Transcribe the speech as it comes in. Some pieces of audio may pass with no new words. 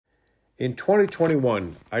In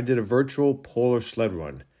 2021, I did a virtual Polar Sled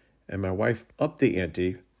Run, and my wife upped the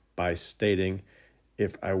ante by stating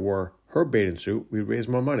if I wore her bathing suit, we'd raise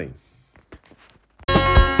more money.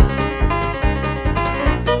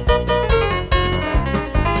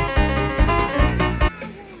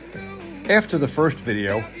 After the first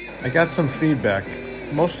video, I got some feedback,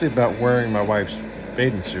 mostly about wearing my wife's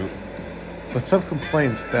bathing suit, but some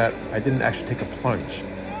complaints that I didn't actually take a plunge.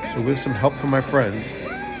 So with some help from my friends,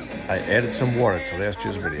 I added some water to last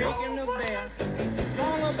year's video.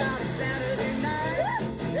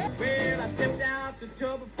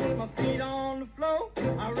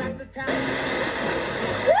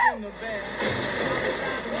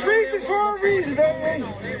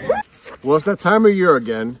 Well, it's that time of year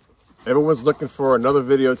again. Everyone's looking for another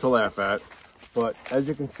video to laugh at, but as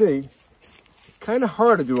you can see, it's kind of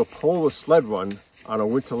hard to do a polar sled run on a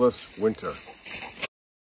winterless winter.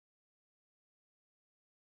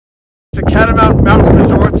 The Catamount Mountain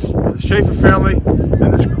Resorts, the Schaefer family,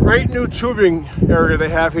 and this great new tubing area they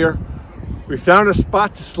have here. We found a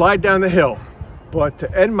spot to slide down the hill, but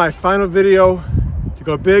to end my final video, to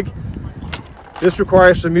go big, this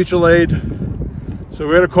requires some mutual aid, so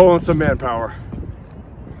we're gonna call in some manpower.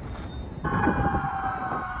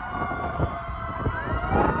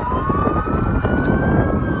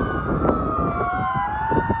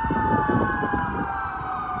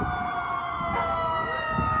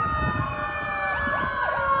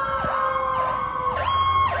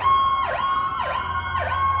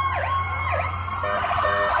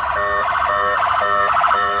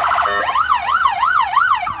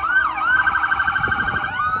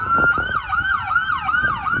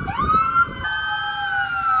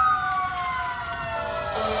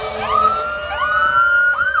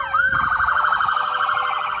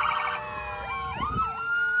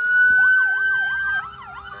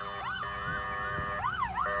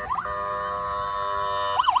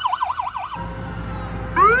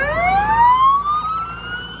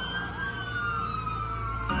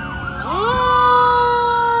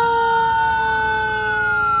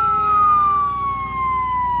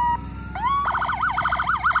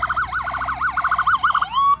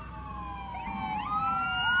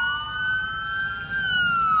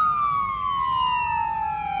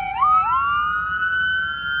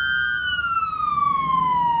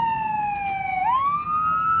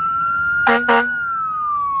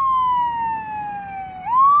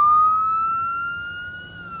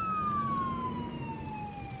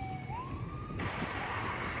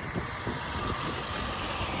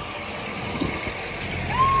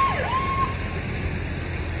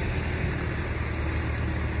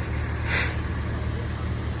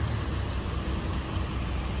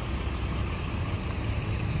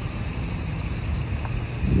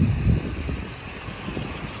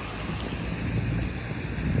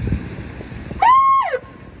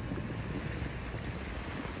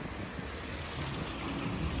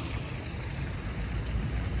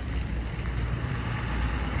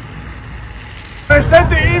 I sent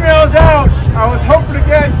the emails out. I was hoping to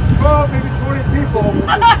get 12, maybe 20 people. You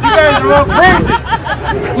guys are all crazy.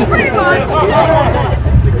 Pretty much.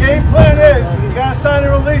 The game plan is you gotta sign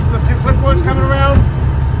and release. The few clipboards coming around.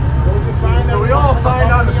 So we all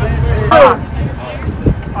signed on the same page.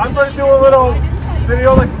 I'm going to do a little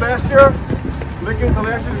video like last year, linking to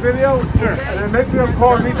last year's video, and then make them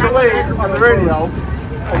call mutual aid on the radio,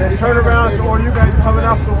 and then turn around to all you guys coming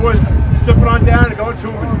up the woods, stripping on down and going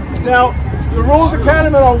to now. The rules of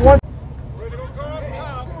Catamount are one. We're going to go up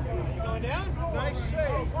top. Going down? Nice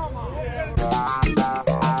shave. Come on.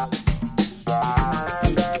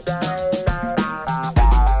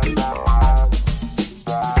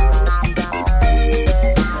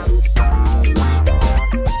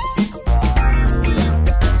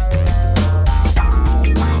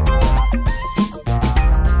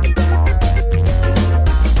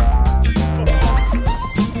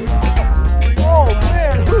 Oh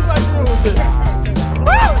man, who's like doing with this?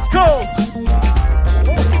 Woo!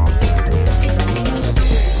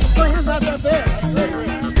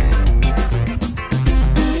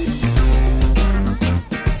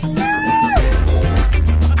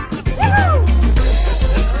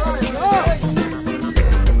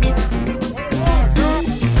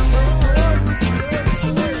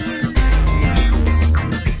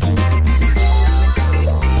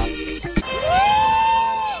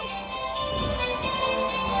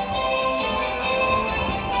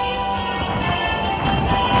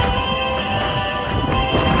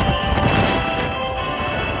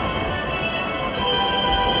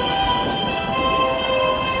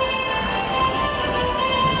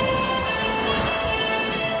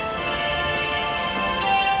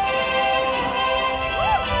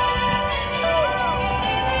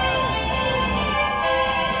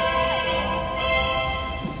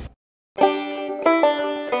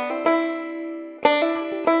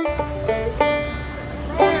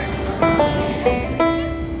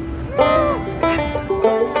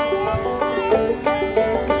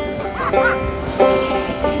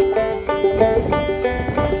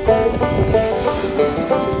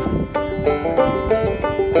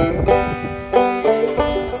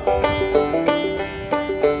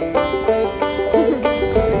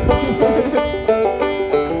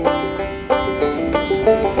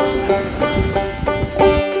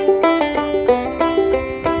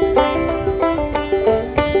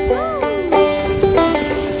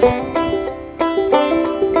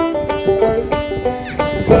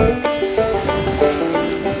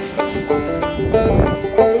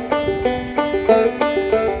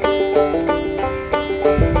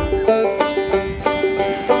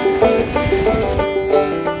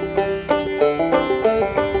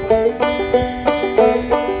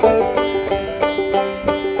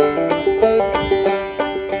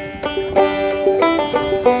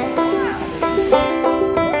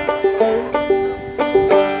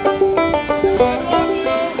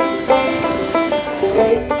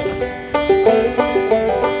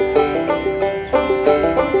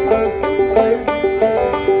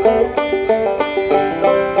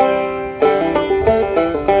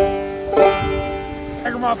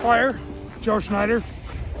 Vermont Fire, Joe Schneider.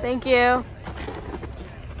 Thank you.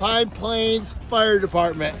 Pine Plains Fire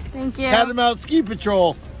Department. Thank you. Catamount Ski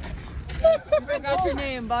Patrol. I forgot your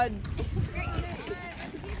name, bud.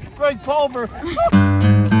 Greg Pulver.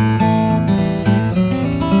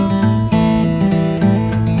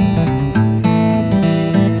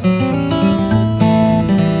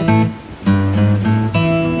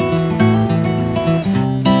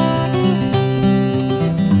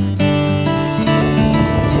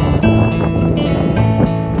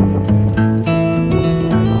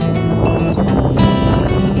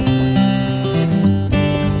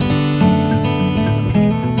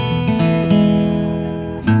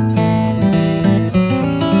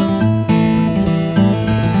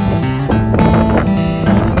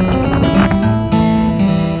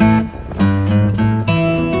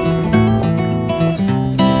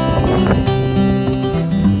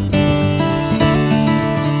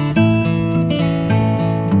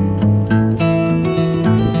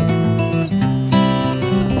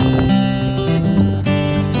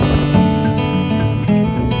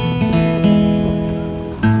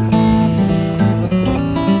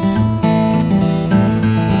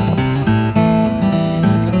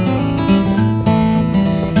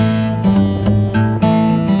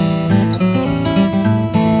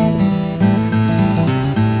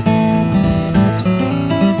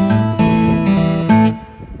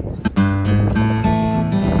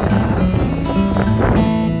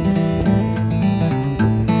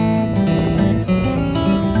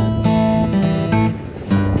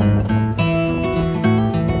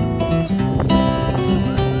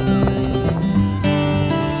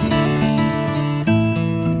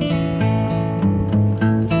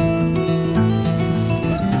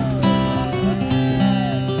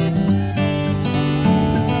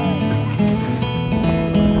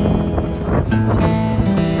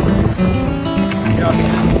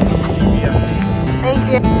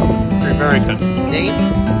 Barrington. Name?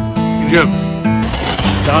 Jim.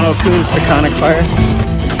 Donald Coons, Taconic Fire.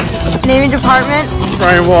 Name and department.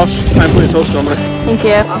 Brian Walsh, Pine Plains Host Company. Thank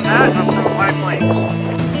you. I'm Matt, I'm from Pine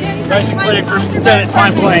Plains. Basic Clinic, First Lieutenant,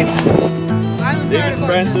 Pine Plains. David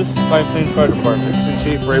Francis, Pine Plains Fire Department.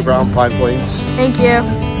 Chief Ray Brown, Pine Plains. Thank you.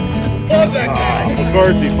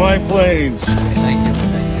 McCarthy, Pine Plains. Thank you.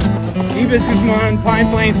 Ebis Guzman, Pine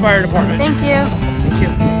Plains Fire Department. Thank you. Thank you.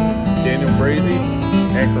 Daniel Brazy,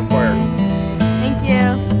 Anchor Fire. Thank you.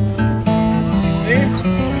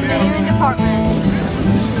 Name and department.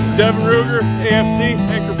 Devin Ruger, AFC,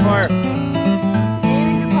 Anchor Fire. Name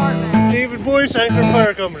and department. David Boyce, Anchor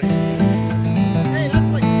Fire Company. Hey,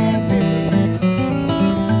 that's like sandpaper.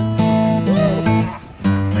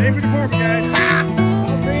 Name and department, guys.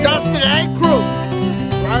 Dustin Ankrum.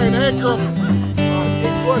 Ryan Ankrum.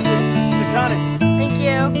 Jake Woodman, Taconic. Thank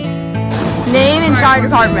you. Name and fire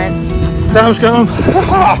department. Sam's coming.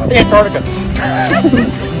 Antarctica.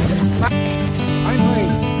 Pine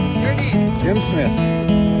Plains. Your name. Jim Smith.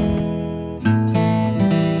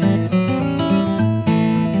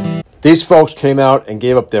 These folks came out and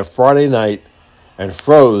gave up their Friday night and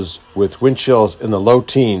froze with wind chills in the low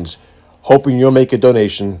teens, hoping you'll make a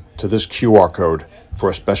donation to this QR code for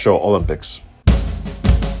a Special Olympics.